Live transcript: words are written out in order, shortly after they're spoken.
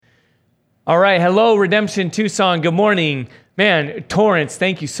All right. Hello, Redemption Tucson. Good morning. Man, Torrance,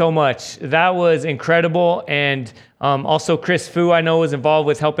 thank you so much. That was incredible. And also Chris Fu, I know, was involved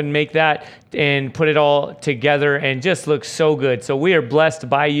with helping make that and put it all together and just looks so good. So we are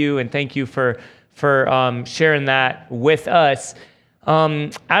blessed by you, and thank you for sharing that with us.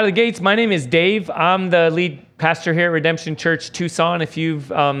 Out of the gates, my name is Dave. I'm the lead pastor here at Redemption Church Tucson. If you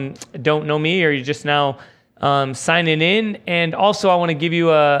don't know me or you're just now signing in. And also I want to give you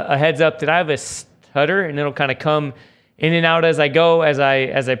a heads up that I have a stutter, and it'll kind of come in and out as I go, as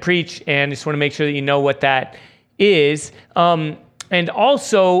I preach, and just want to make sure that you know what that is. And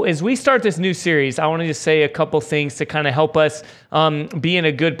also, as we start this new series, I want to just say a couple things to kind of help us be in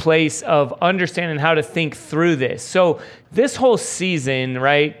a good place of understanding how to think through this. So this whole season,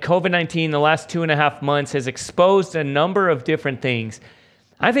 right, COVID-19, the last 2.5 months has exposed a number of different things.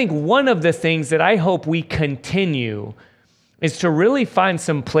 I think one of the things that I hope we continue is to really find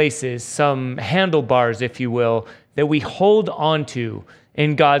some places, some handlebars, if you will, that we hold on to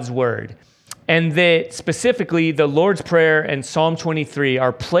in God's Word. And that specifically the Lord's Prayer and Psalm 23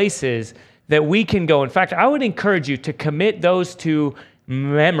 are places that we can go. In fact, I would encourage you to commit those to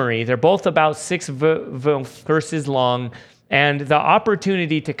memory. They're both about 6 verses long. And the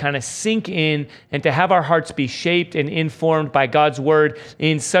opportunity to kind of sink in and to have our hearts be shaped and informed by God's Word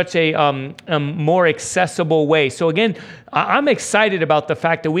in such a more accessible way. So again, I'm excited about the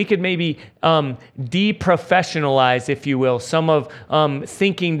fact that we could maybe deprofessionalize, if you will, some of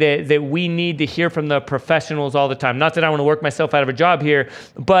thinking that we need to hear from the professionals all the time. Not that I want to work myself out of a job here,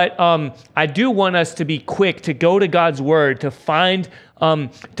 but I do want us to be quick to go to God's Word to find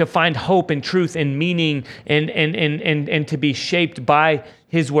hope and truth and meaning and to be shaped by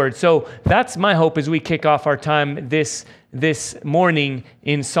His Word. So that's my hope as we kick off our time this morning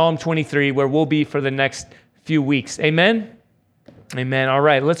in Psalm 23, where we'll be for the next few weeks. Amen? Amen. All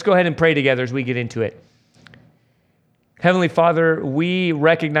right, let's go ahead and pray together as we get into it. Heavenly Father, we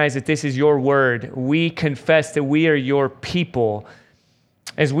recognize that this is your word. We confess that we are your people.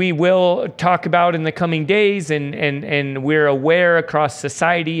 As we will talk about in the coming days, and we're aware across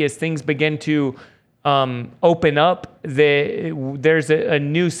society as things begin to open up, there's a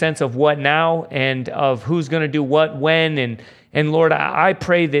new sense of what now and of who's going to do what when. And Lord, I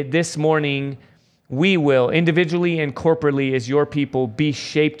pray that this morning we will, individually and corporately as your people, be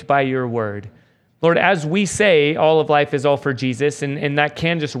shaped by your word. Lord, as we say, all of life is all for Jesus, and that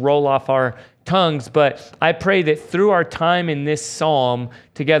can just roll off our tongues, but I pray that through our time in this psalm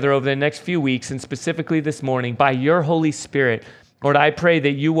together over the next few weeks, and specifically this morning, by your Holy Spirit, Lord, I pray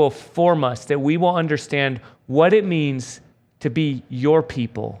that you will form us, that we will understand what it means to be your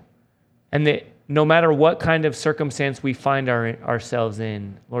people, and that no matter what kind of circumstance we find ourselves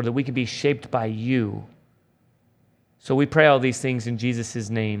in, Lord, that we can be shaped by you. So we pray all these things in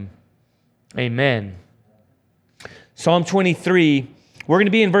Jesus' name. Amen. Psalm 23, we're going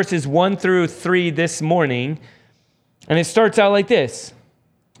to be in verses 1 through 3 this morning, and it starts out like this.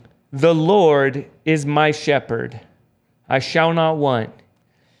 The Lord is my shepherd. I shall not want.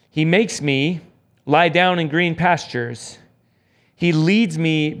 He makes me lie down in green pastures. He leads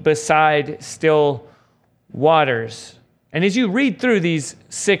me beside still waters. And as you read through these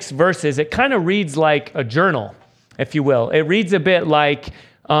 6 verses, it kind of reads like a journal, if you will. It reads a bit like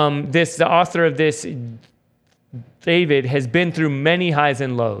the author of this, David, has been through many highs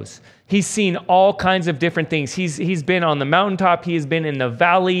and lows. He's seen all kinds of different things. He's been on the mountaintop. He has been in the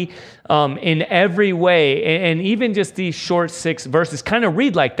valley in every way. And even just these short 6 verses kind of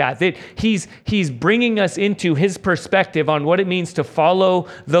read like that he's bringing us into his perspective on what it means to follow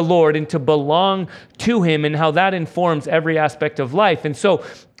the Lord and to belong to him and how that informs every aspect of life. And so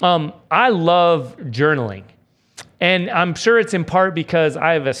I love journaling. And I'm sure it's in part because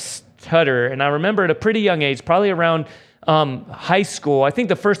I have a stutter. And I remember at a pretty young age, probably around high school, I think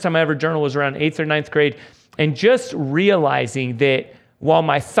the first time I ever journaled was around 8th or 9th grade, and just realizing that while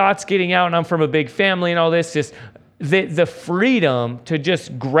my thoughts getting out, and I'm from a big family and all this, just the freedom to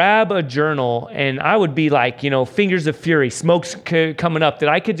just grab a journal, and I would be like, fingers of fury, smoke's coming up, that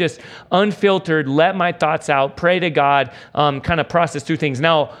I could just unfiltered let my thoughts out, pray to God, kind of process through things.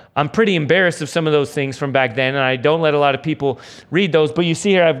 Now, I'm pretty embarrassed of some of those things from back then, and I don't let a lot of people read those, but you see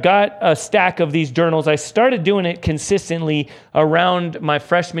here, I've got a stack of these journals. I started doing it consistently around my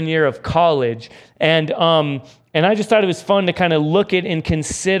freshman year of college, and I just thought it was fun to kind of look at and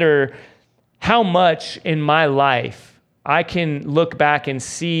consider how much in my life I can look back and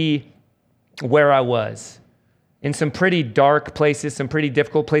see where I was in some pretty dark places, some pretty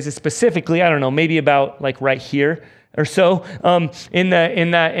difficult places. Specifically, I don't know, maybe about like right here, or so. In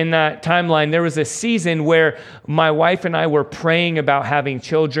that timeline, there was a season where my wife and I were praying about having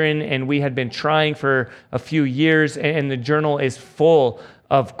children, and we had been trying for a few years, and the journal is full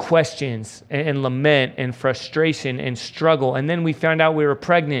of questions and lament and frustration and struggle. And then we found out we were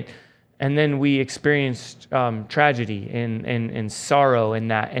pregnant, and then we experienced tragedy and sorrow in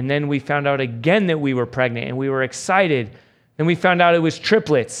that. And then we found out again that we were pregnant, and we were excited. And we found out it was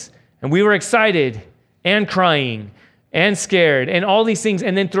triplets, and we were excited and crying and scared and all these things.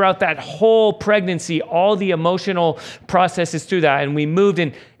 And then throughout that whole pregnancy, all the emotional processes through that. And we moved,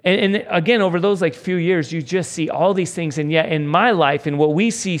 and again, over those like few years, you just see all these things. And yet in my life, and what we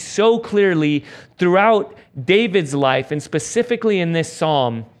see so clearly throughout David's life, and specifically in this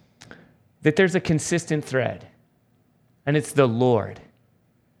psalm, that there's a consistent thread, and it's the Lord.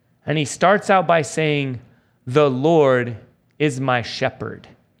 And he starts out by saying, the Lord is my shepherd.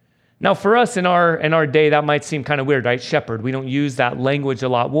 Now, for us in our day, that might seem kind of weird, right? Shepherd. We don't use that language a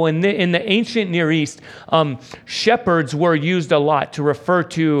lot. Well, in the ancient Near East, shepherds were used a lot to refer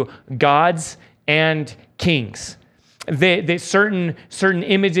to gods and kings. Certain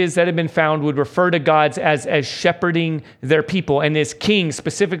images that have been found would refer to gods as shepherding their people, and as kings,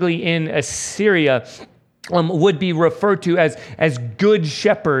 specifically in Assyria, would be referred to as good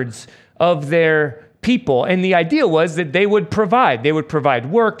shepherds of their people. And the idea was that they would provide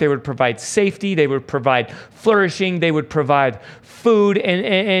work, they would provide safety, they would provide flourishing, they would provide food,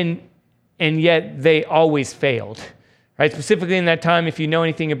 and yet they always failed, right? Specifically in that time, if you know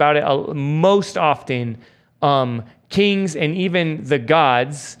anything about it, most often kings and even the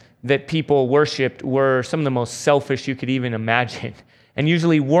gods that people worshipped were some of the most selfish you could even imagine, and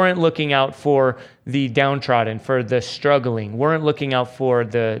usually weren't looking out for the downtrodden, for the struggling, weren't looking out for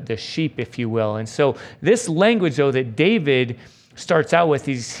the sheep, if you will. And so this language, though, that David starts out with,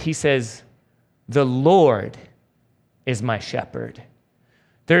 he says, the Lord is my shepherd.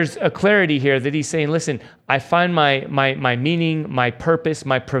 There's a clarity here that he's saying, listen, I find my meaning, my purpose,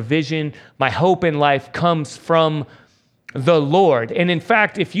 my provision, my hope in life comes from the Lord. And in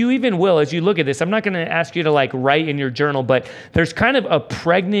fact, if you even will, as you look at this, I'm not going to ask you to like write in your journal, but there's kind of a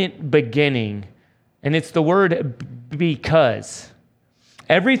pregnant beginning, and it's the word because.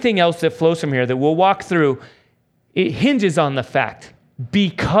 Everything else that flows from here that we'll walk through, it hinges on the fact,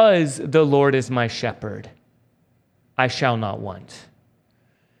 because the Lord is my shepherd, I shall not want.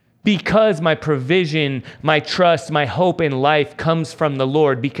 Because my provision, my trust, my hope in life comes from the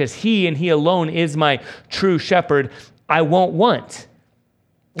Lord, because he and he alone is my true shepherd, I won't want.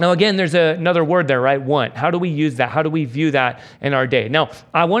 Now, again, there's another word there, right? Want. How do we use that? How do we view that in our day? Now,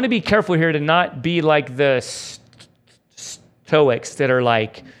 I want to be careful here to not be like the Stoics that are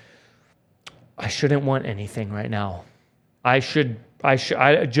like, I shouldn't want anything right now. I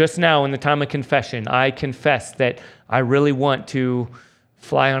just now in the time of confession, I confess that I really want to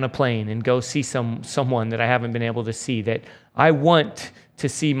fly on a plane and go see someone that I haven't been able to see, that I want to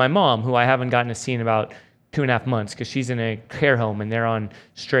see my mom, who I haven't gotten to see in about 2.5 months because she's in a care home and they're on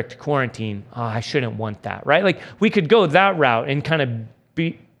strict quarantine. Oh, I shouldn't want that, right? Like we could go that route and kind of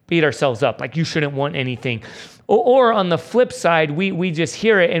beat ourselves up, like you shouldn't want anything. Or on the flip side, we just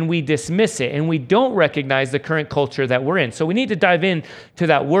hear it and we dismiss it and we don't recognize the current culture that we're in. So we need to dive in to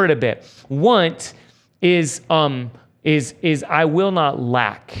that word a bit. Want is I will not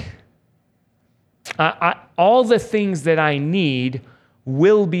lack. All the things that I need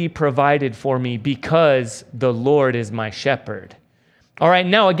will be provided for me because the Lord is my shepherd. All right,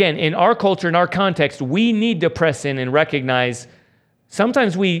 now again, in our culture, in our context, we need to press in and recognize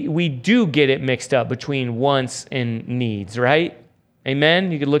sometimes we do get it mixed up between wants and needs, right?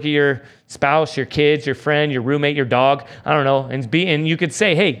 Amen? You could look at your spouse, your kids, your friend, your roommate, your dog, I don't know, and you could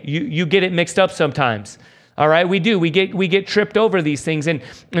say, hey, you get it mixed up sometimes. All right, we do. We get tripped over these things. And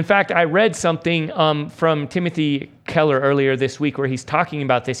in fact, I read something from Timothy Keller earlier this week where he's talking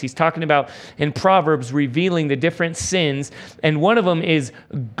about this. He's talking about in Proverbs revealing the different sins, and one of them is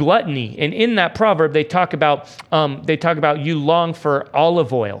gluttony. And in that proverb, they talk about you long for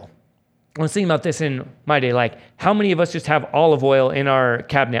olive oil. I was thinking about this in my day, like how many of us just have olive oil in our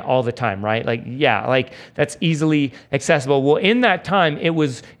cabinet all the time, right? Like, yeah, like that's easily accessible. Well, in that time, it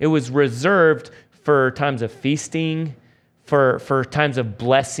was reserved for times of feasting, for times of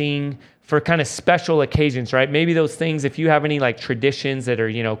blessing, for kind of special occasions, right? Maybe those things, if you have any like traditions that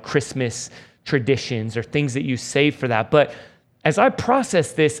are, Christmas traditions or things that you save for that. But as I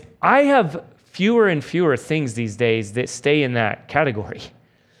process this, I have fewer and fewer things these days that stay in that category.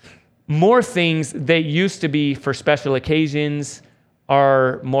 More things that used to be for special occasions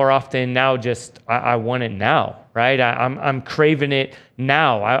are more often now just, I want it now, right? I'm craving it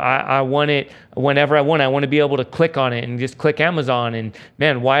now. I want it whenever I want. I want to be able to click on it and just click Amazon. And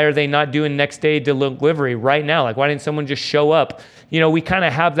man, why are they not doing next day delivery right now? Like, why didn't someone just show up? We kind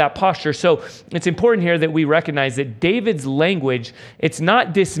of have that posture. So it's important here that we recognize that David's language, it's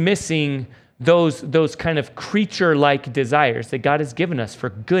not dismissing those kind of creature-like desires that God has given us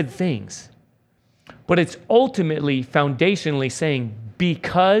for good things. But it's ultimately, foundationally saying,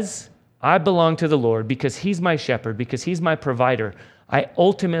 because I belong to the Lord, because he's my shepherd, because he's my provider, I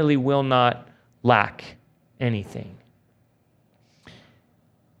ultimately will not lack anything.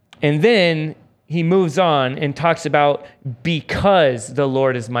 And then he moves on and talks about, because the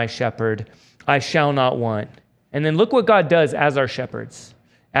Lord is my shepherd, I shall not want. And then look what God does as our shepherds,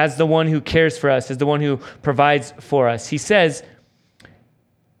 as the one who cares for us, as the one who provides for us. He says,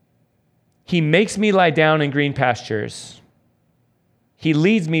 he makes me lie down in green pastures. He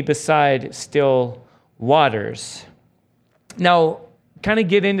leads me beside still waters. Now, kind of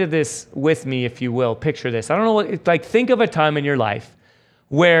get into this with me, if you will. Picture this. I don't know what, like, think of a time in your life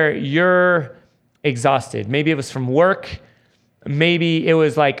where you're exhausted. Maybe it was from work. Maybe it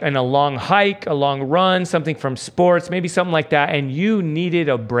was like in a long hike, a long run, something from sports, maybe something like that, and you needed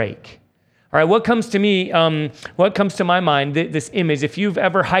a break. All right, what comes to me, what comes to my mind, this image, if you've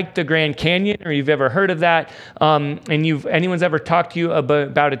ever hiked the Grand Canyon or you've ever heard of that, and anyone's ever talked to you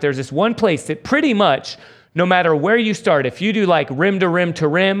about it, there's this one place that pretty much, no matter where you start, if you do like rim to rim to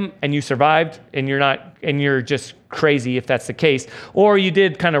rim and you survived and you're just crazy if that's the case, or you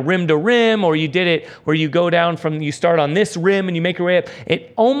did kind of rim to rim, or you did it where you go down you start on this rim and you make your way up,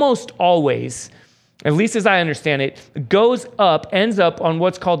 it almost always, at least as I understand it, ends up on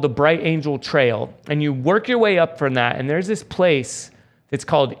what's called the Bright Angel Trail. And you work your way up from that, and there's this place that's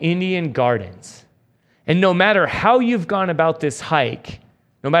called Indian Gardens. And no matter how you've gone about this hike,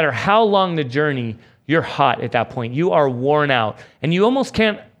 no matter how long the journey, you're hot at that point. You are worn out. And you almost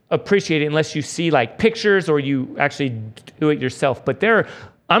can't appreciate it unless you see like pictures or you actually do it yourself. But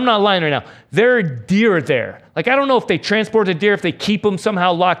I'm not lying right now, there are deer there. Like, I don't know if they transport a deer, if they keep them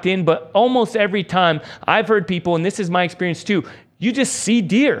somehow locked in, but almost every time I've heard people, and this is my experience too, you just see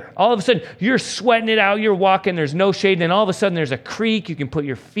deer. All of a sudden, you're sweating it out, you're walking, there's no shade, and then all of a sudden there's a creek, you can put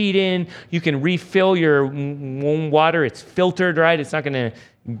your feet in, you can refill your water, it's filtered, right? It's not gonna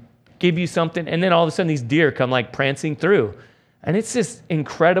give you something, and then all of a sudden these deer come like prancing through. And it's this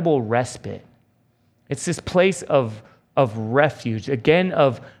incredible respite. It's this place of refuge, again,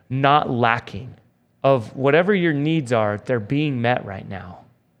 of not lacking, of whatever your needs are, they're being met right now.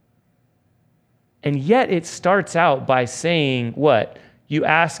 And yet it starts out by saying what? You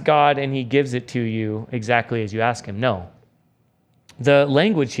ask God and he gives it to you exactly as you ask him. No. The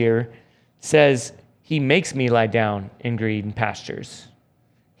language here says, he makes me lie down in green pastures.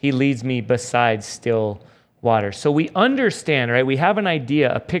 He leads me beside still water. So we understand, right? We have an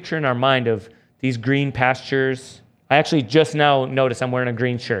idea, a picture in our mind of these green pastures. I actually just now noticed I'm wearing a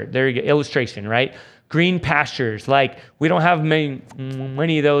green shirt. There you go, illustration, right? Green pastures, like we don't have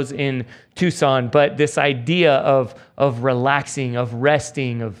many of those in Tucson, but this idea of relaxing, of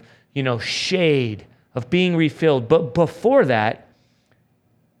resting, of, shade, of being refilled. But before that,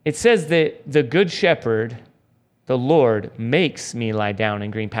 it says that the good shepherd, the Lord, makes me lie down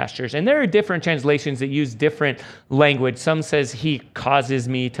in green pastures. And there are different translations that use different language. Some says he causes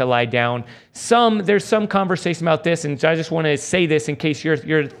me to lie down. There's some conversation about this, and I just want to say this in case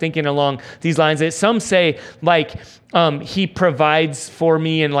you're thinking along these lines. That some say like he provides for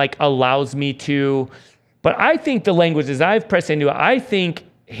me and like allows me to. But I think the language, as I've pressed into it, I think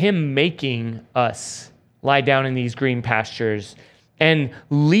him making us lie down in these green pastures and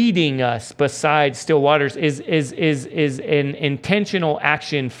leading us beside still waters is an intentional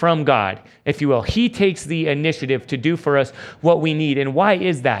action from God, if you will. He takes the initiative to do for us what we need. And why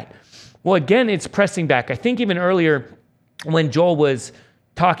is that? Well, again, it's pressing back. I think even earlier when Joel was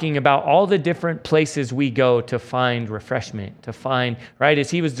talking about all the different places we go to find refreshment, to find, right, as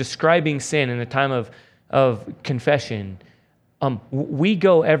he was describing sin in the time of confession, we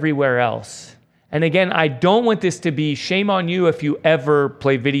go everywhere else. And again, I don't want this to be shame on you if you ever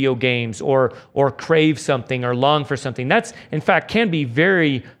play video games or crave something or long for something. That's, in fact, can be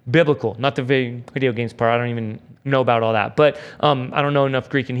very biblical. Not the video games part. I don't even know about all that. But I don't know enough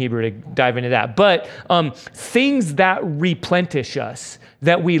Greek and Hebrew to dive into that. But things that replenish us,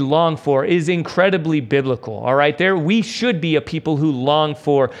 that we long for, is incredibly biblical. All right, we should be a people who long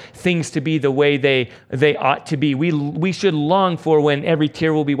for things to be the way they ought to be. We should long for when every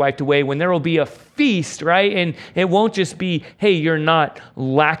tear will be wiped away, when there will be a feast, right? And it won't just be, hey, you're not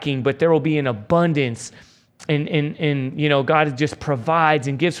lacking, but there will be an abundance and God just provides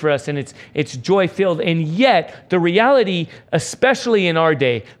and gives for us, and it's joy filled. And yet the reality, especially in our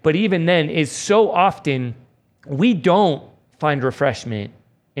day, but even then, is so often we don't find refreshment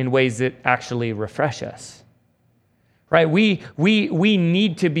in ways that actually refresh us. Right? We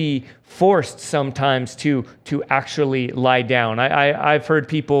need to be forced sometimes to actually lie down. I've heard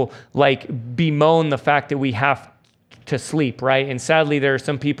people like bemoan the fact that we have to sleep, right? And sadly, there are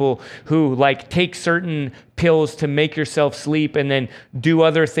some people who like take certain pills to make yourself sleep and then do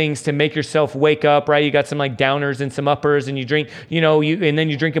other things to make yourself wake up, right? You got some like downers and some uppers, and you drink, and then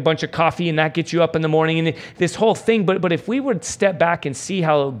you drink a bunch of coffee, and that gets you up in the morning, and this whole thing. But if we would step back and see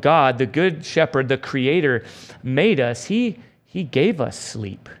how God, the good shepherd, the creator, made us, he gave us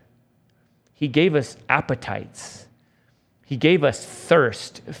sleep. He gave us appetites. He gave us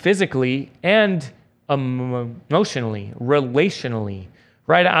thirst physically and emotionally, relationally,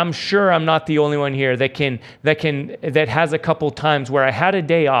 right? I'm sure I'm not the only one here that has a couple times where I had a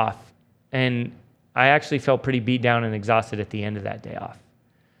day off and I actually felt pretty beat down and exhausted at the end of that day off,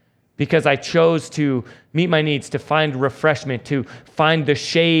 because I chose to meet my needs, to find refreshment, to find the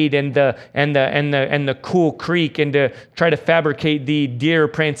shade and the cool creek, and to try to fabricate the deer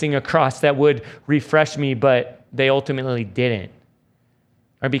prancing across that would refresh me, but they ultimately didn't.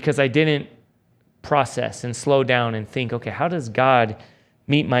 Or because I didn't process and slow down and think, okay, how does God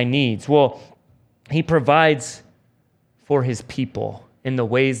meet my needs? Well, he provides for his people in the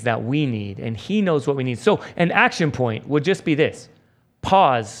ways that we need, and he knows what we need. So an action point would just be this: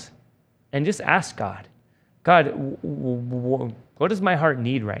 pause and just ask God, what does my heart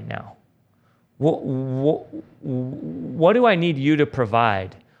need right now? What do I need you to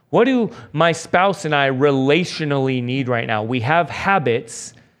provide? What do my spouse and I relationally need right now? We have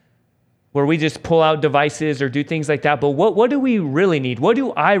habits where we just pull out devices or do things like that. But what do we really need? What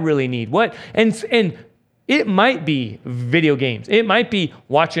do I really need? And it might be video games. It might be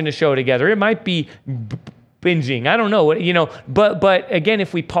watching a show together. It might be binging. I don't know. But again,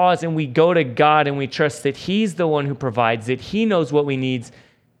 if we pause and we go to God and we trust that he's the one who provides, that he knows what we need.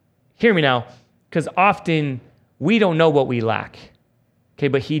 Hear me now, because often we don't know what we lack. Okay,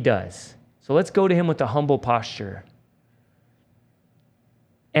 but he does. So let's go to him with a humble posture.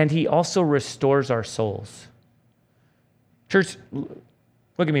 And he also restores our souls. Church,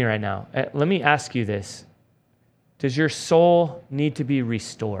 look at me right now. Let me ask you this. Does your soul need to be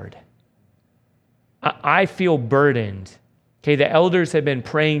restored? I feel burdened. Okay, the elders have been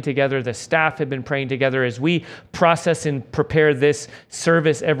praying together. The staff have been praying together. As we process and prepare this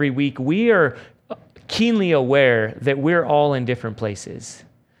service every week, we are keenly aware that we're all in different places.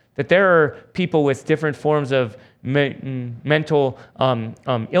 That there are people with different forms of mental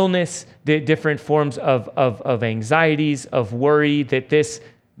illness, different forms of anxieties, of worry, that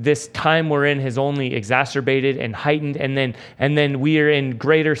this time we're in has only exacerbated and heightened, and then we are in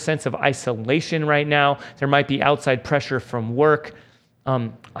greater sense of isolation right now. There might be outside pressure from work.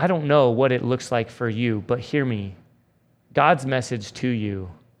 I don't know what it looks like for you, but hear me. God's message to you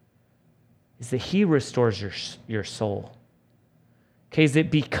is that he restores your soul. Okay, is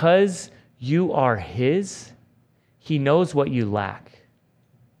it because you are his? He knows what you lack.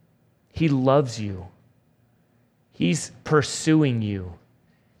 He loves you. He's pursuing you.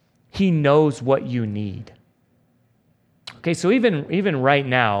 He knows what you need. Okay, so even right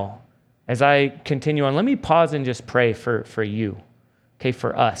now, as I continue on, let me pause and just pray for you, okay,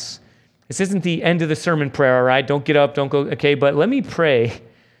 for us. This isn't the end of the sermon prayer, all right? Don't get up, don't go, okay, but let me pray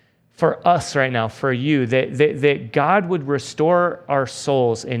for us right now, for you, that God would restore our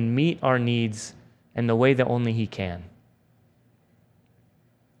souls and meet our needs in the way that only he can.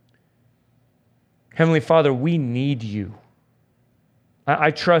 Heavenly Father, we need you.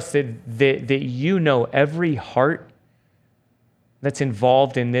 I trust that you know every heart that's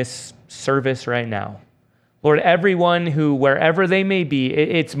involved in this service right now. Lord, everyone who, wherever they may be,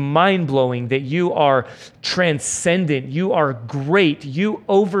 it's mind-blowing that you are transcendent, you are great, you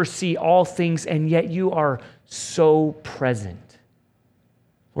oversee all things, and yet you are so present.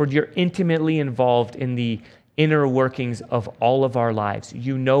 Lord, you're intimately involved in the inner workings of all of our lives.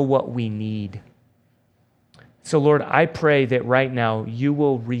 You know what we need. So, Lord, I pray that right now you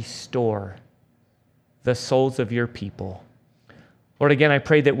will restore the souls of your people. Lord, again, I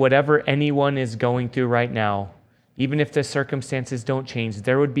pray that whatever anyone is going through right now, even if the circumstances don't change,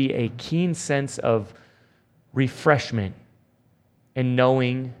 there would be a keen sense of refreshment in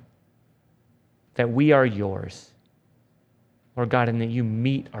knowing that we are yours, Lord God, and that you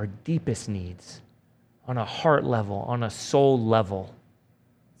meet our deepest needs on a heart level, on a soul level.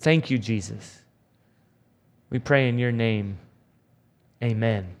 Thank you, Jesus. We pray in your name.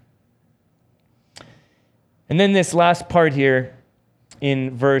 Amen. And then this last part here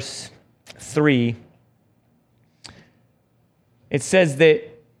in verse 3, it says that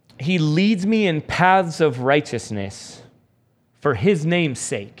he leads me in paths of righteousness for his name's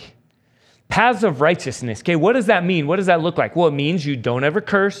sake. Paths of righteousness. Okay, what does that mean? What does that look like? Well, it means you don't ever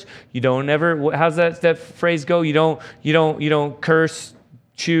curse. You don't ever, how's that phrase go? You don't curse,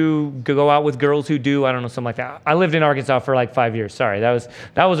 chew, go out with girls who do. I don't know, something like that. I lived in Arkansas for like 5 years. Sorry,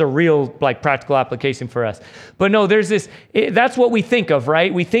 that was a real like practical application for us. But no, there's this, that's what we think of,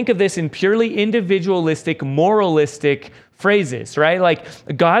 right? We think of this in purely individualistic, moralistic phrases, right? Like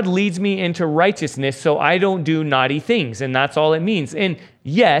God leads me into righteousness so I don't do naughty things. And that's all it means. And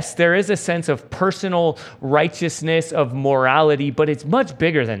yes, there is a sense of personal righteousness, of morality, but it's much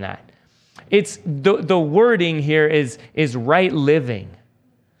bigger than that. It's the wording here is right living.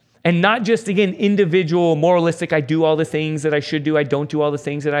 And not just, again, individual, moralistic, I do all the things that I should do, I don't do all the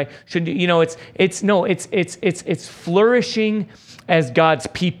things that I should do. You know, it's flourishing as God's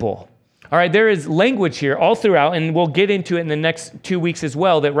people. All right, there is language here all throughout, and we'll get into it in the next 2 weeks as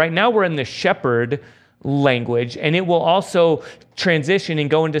well, that right now we're in the shepherd language, and it will also transition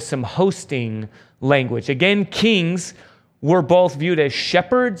and go into some hosting language. Again, kings were both viewed as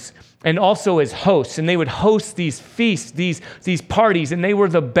shepherds and also as hosts, and they would host these feasts, these parties, and they were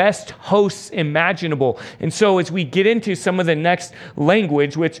the best hosts imaginable. And so as we get into some of the next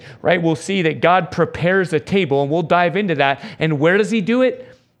language, which, right, we'll see that God prepares a table, and we'll dive into that. And where does he do it?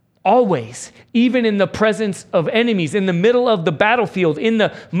 Always, even in the presence of enemies, in the middle of the battlefield, in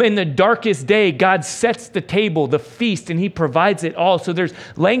the darkest day, God sets the table, the feast, and he provides it all. So there's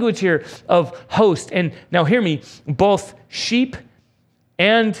language here of host. And now hear me, both sheep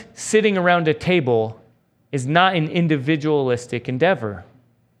and sitting around a table is not an individualistic endeavor.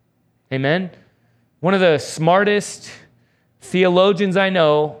 Amen? One of the smartest theologians I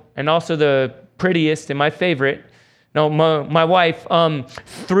know, and also the prettiest and my favorite, no, my wife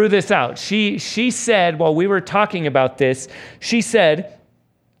threw this out. She said, while we were talking about this, she said,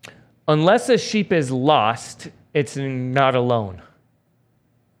 unless a sheep is lost, it's not alone.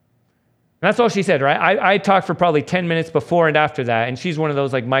 And that's all she said, right? I talked for probably 10 minutes before and after that, and she's one of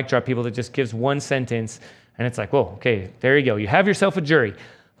those like mic drop people that just gives one sentence, and it's like, whoa, okay, there you go. You have yourself a jury.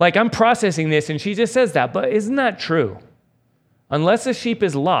 Like, I'm processing this, and she just says that, but isn't that true? Unless a sheep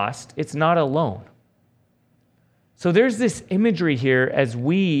is lost, it's not alone. So there's this imagery here as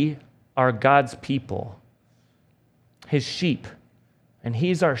we are God's people, his sheep, and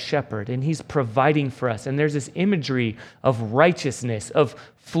he's our shepherd, and he's providing for us. And there's this imagery of righteousness, of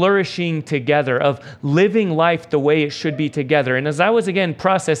flourishing together, of living life the way it should be together. And as I was, again,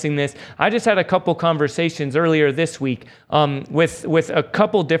 processing this, I just had a couple conversations earlier this week with a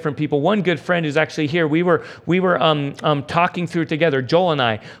couple different people. One good friend who's actually here, we were talking through it together. Joel and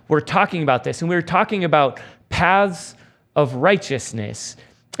I were talking about this, and we were talking about paths of righteousness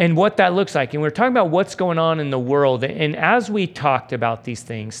and what that looks like. And we're talking about what's going on in the world. And as we talked about these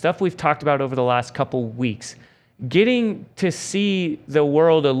things, stuff we've talked about over the last couple weeks, getting to see the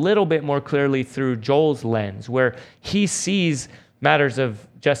world a little bit more clearly through Joel's lens, where he sees matters of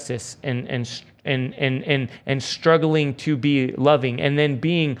justice and struggling to be loving, and then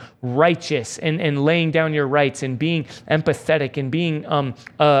being righteous and laying down your rights, and being empathetic, and being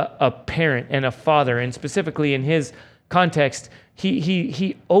a parent and a father. And specifically in his context,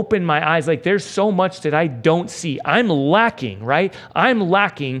 he opened my eyes. Like, there's so much that I don't see. I'm lacking, right? I'm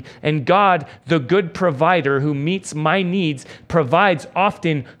lacking, and God, the good provider who meets my needs, provides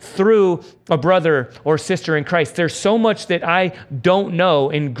often through a brother or sister in Christ. There's so much that I don't know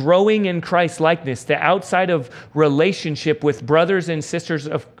in growing in Christ likeness, that outside of relationship with brothers and sisters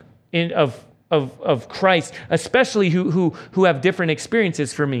of Christ, especially who have different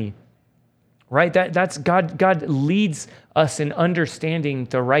experiences for me. Right? That's God. God leads us in understanding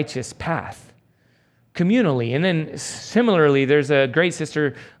the righteous path communally. And then similarly, there's a great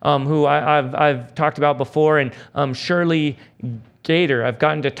sister who I've talked about before, and Shirley Gator. I've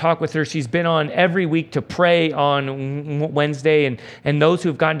gotten to talk with her. She's been on every week to pray on Wednesday, and those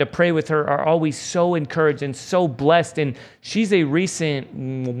who've gotten to pray with her are always so encouraged and so blessed. And she's a recent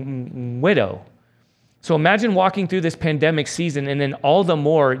widow. So imagine walking through this pandemic season, and then all the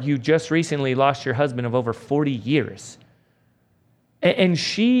more, you just recently lost your husband of over 40 years. And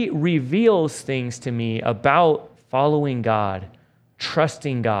she reveals things to me about following God,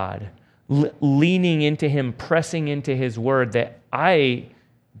 trusting God, leaning into him, pressing into his word that I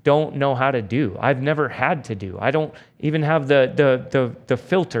don't know how to do. I've never had to do. I don't even have the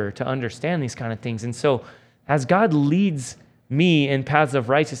filter to understand these kind of things. And so as God leads me in paths of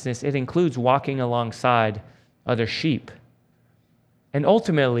righteousness, it includes walking alongside other sheep. And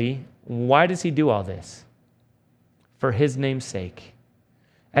ultimately, why does he do all this? for his name's sake.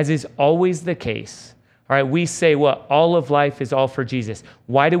 As is always the case, all right, we say what? All of life is all for Jesus.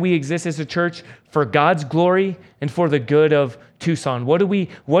 Why do we exist as a church? For God's glory and for the good of Tucson. What do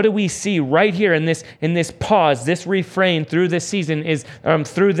we see right here in this pause, this refrain through this season is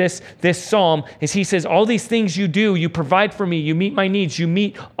through this psalm is he says, all these things you do, you provide for me, you meet my needs, you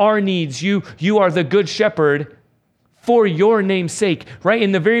meet our needs, you are the good shepherd for your name's sake. Right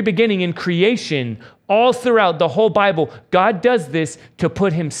in the very beginning in creation, all throughout the whole Bible, God does this to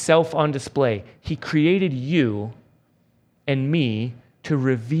put himself on display. He created you and me to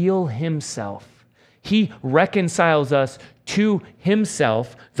reveal himself. He reconciles us to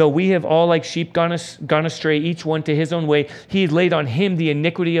himself, though we have all like sheep gone astray, each one to his own way. He laid on him the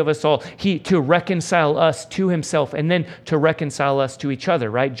iniquity of us all. To reconcile us to himself and then to reconcile us to each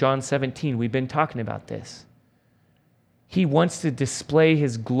other, right? John 17, we've been talking about this. He wants to display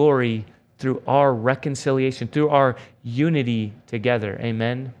his glory through our reconciliation, through our unity together.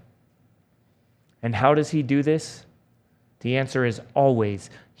 Amen? And how does he do this? The answer is always,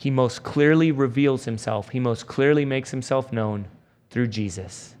 he most clearly reveals himself. He most clearly makes himself known through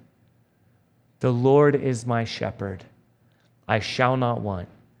Jesus. The Lord is my shepherd. I shall not want.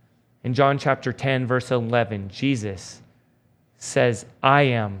 In John chapter 10, verse 11, Jesus says, I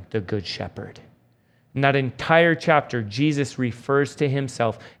am the good shepherd. In that entire chapter, Jesus refers to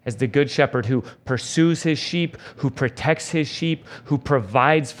himself as the good shepherd who pursues his sheep, who protects his sheep, who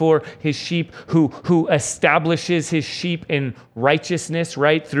provides for his sheep, who establishes his sheep in righteousness,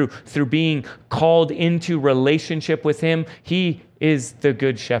 right? Through being called into relationship with him. He is the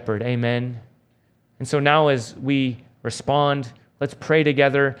good shepherd. Amen. And so now as we respond, let's pray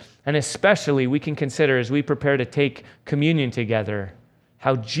together. And especially we can consider as we prepare to take communion together,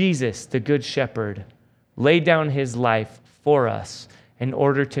 how Jesus, the good shepherd, laid down his life for us in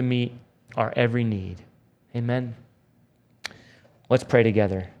order to meet our every need. Amen. Let's pray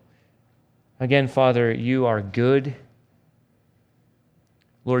together. Again, Father, you are good.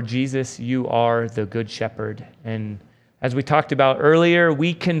 Lord Jesus, you are the good shepherd. And as we talked about earlier,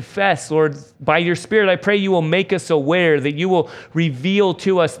 we confess, Lord, by your Spirit, I pray you will make us aware, that you will reveal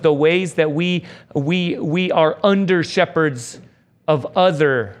to us the ways that we are under shepherds of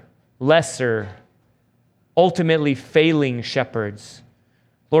other, lesser, ultimately failing shepherds.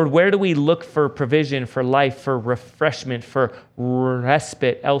 Lord, where do we look for provision, for life, for refreshment, for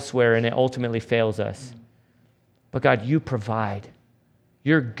respite elsewhere, and it ultimately fails us? But God, you provide.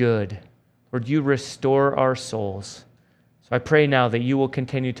 You're good. Lord, you restore our souls. So I pray now that you will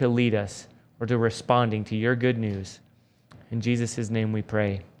continue to lead us or to responding to your good news. In Jesus' name we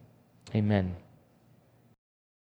pray. Amen.